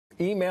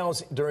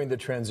emails during the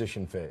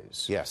transition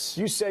phase. Yes.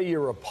 You say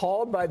you're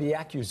appalled by the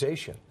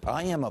accusation.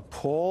 I am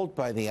appalled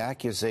by the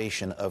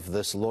accusation of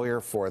this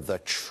lawyer for the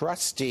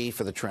trustee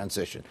for the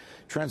transition.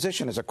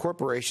 Transition is a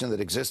corporation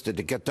that existed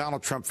to get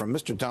Donald Trump from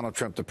Mr. Donald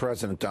Trump to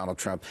President Donald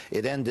Trump.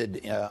 It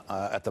ended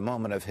at the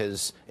moment of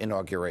his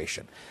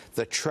inauguration.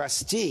 The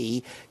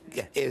trustee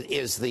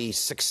is the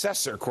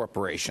successor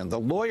corporation. The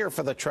lawyer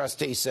for the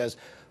trustee says,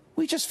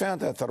 we just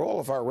found out that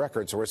all of our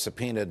records were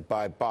subpoenaed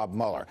by Bob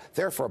Mueller.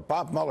 Therefore,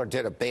 Bob Mueller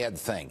did a bad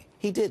thing.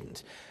 He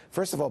didn't.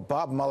 First of all,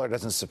 Bob Mueller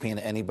doesn't subpoena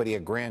anybody. A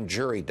grand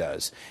jury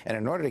does. And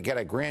in order to get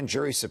a grand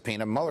jury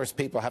subpoena, Mueller's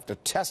people have to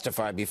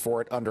testify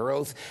before it under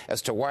oath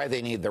as to why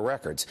they need the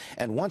records.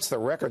 And once the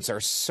records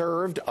are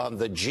served on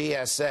the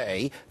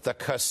GSA, the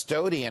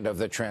custodian of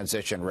the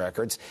transition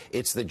records,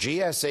 it's the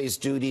GSA's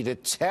duty to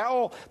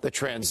tell the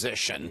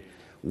transition,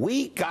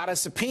 we got a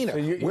subpoena.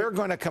 We're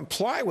going to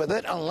comply with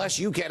it unless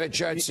you get a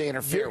judge to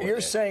interfere with it.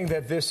 You're saying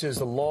that this is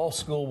a law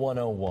school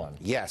 101.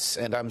 Yes,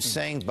 and I'm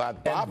saying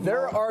Bob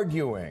they're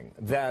arguing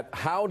that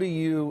how do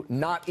you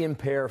not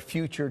impair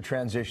future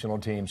transitional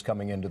teams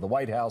coming into the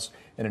White House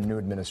and a new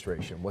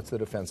administration? What's the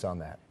defense on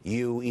that?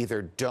 You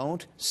either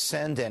don't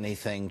send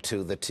anything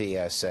to the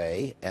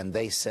TSA and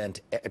they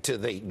sent to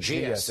the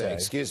GSA,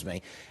 excuse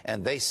me,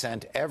 and they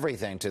sent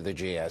everything to the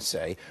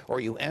GSA, or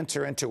you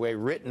enter into a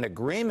written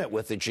agreement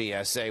with the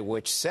GSA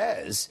which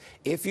says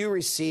if you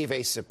receive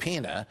a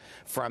subpoena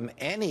from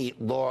any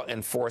law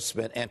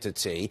enforcement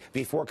entity,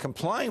 before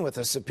complying with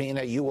a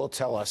subpoena, you will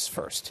tell us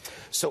first.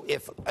 So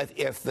if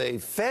the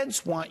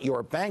feds want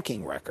your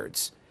banking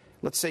records,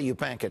 let's say you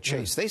bank at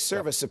Chase, they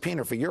serve a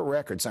subpoena for your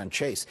records on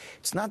Chase.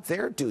 It's not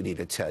their duty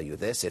to tell you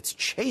this. It's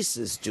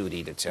Chase's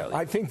duty to tell you.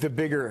 I think the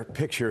bigger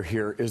picture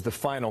here is the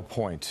final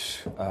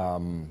point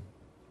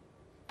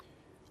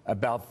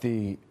about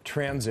the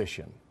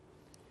transition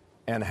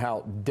and how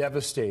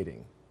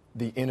devastating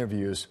the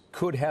interviews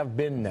could have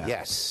been now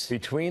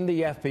between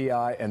the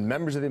FBI and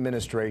members of the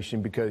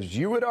administration, because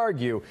you would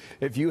argue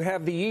if you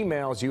have the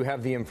emails, you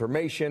have the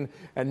information,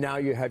 and now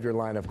you have your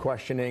line of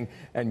questioning,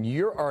 and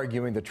you're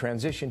arguing the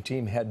transition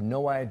team had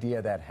no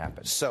idea that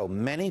happened. So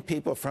many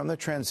people from the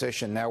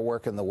transition now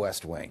work in the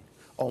West Wing.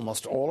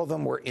 Almost all of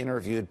them were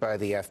interviewed by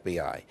the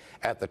FBI.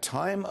 At the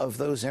time of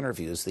those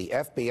interviews, the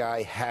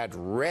FBI had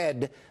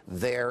read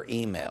their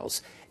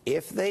emails.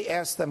 If they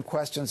asked them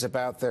questions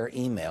about their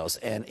emails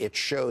and it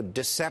showed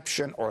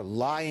deception or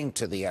lying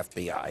to the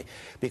FBI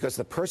because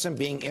the person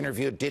being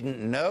interviewed didn't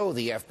know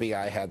the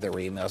FBI had their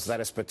emails, that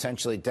is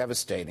potentially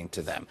devastating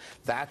to them.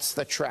 That's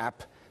the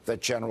trap that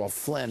General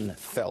Flynn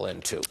fell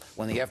into.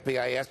 When the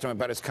FBI asked him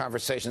about his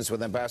conversations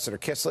with Ambassador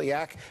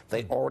Kislyak,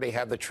 they already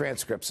had the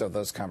transcripts of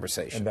those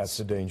conversations. And that's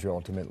the danger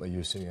ultimately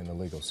you see in the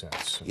legal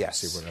sense.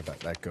 Yes. We'll see where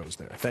that goes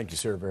there. Thank you,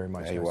 sir, very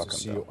much. You're welcome.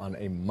 See you on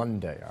a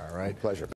Monday, all right? Pleasure.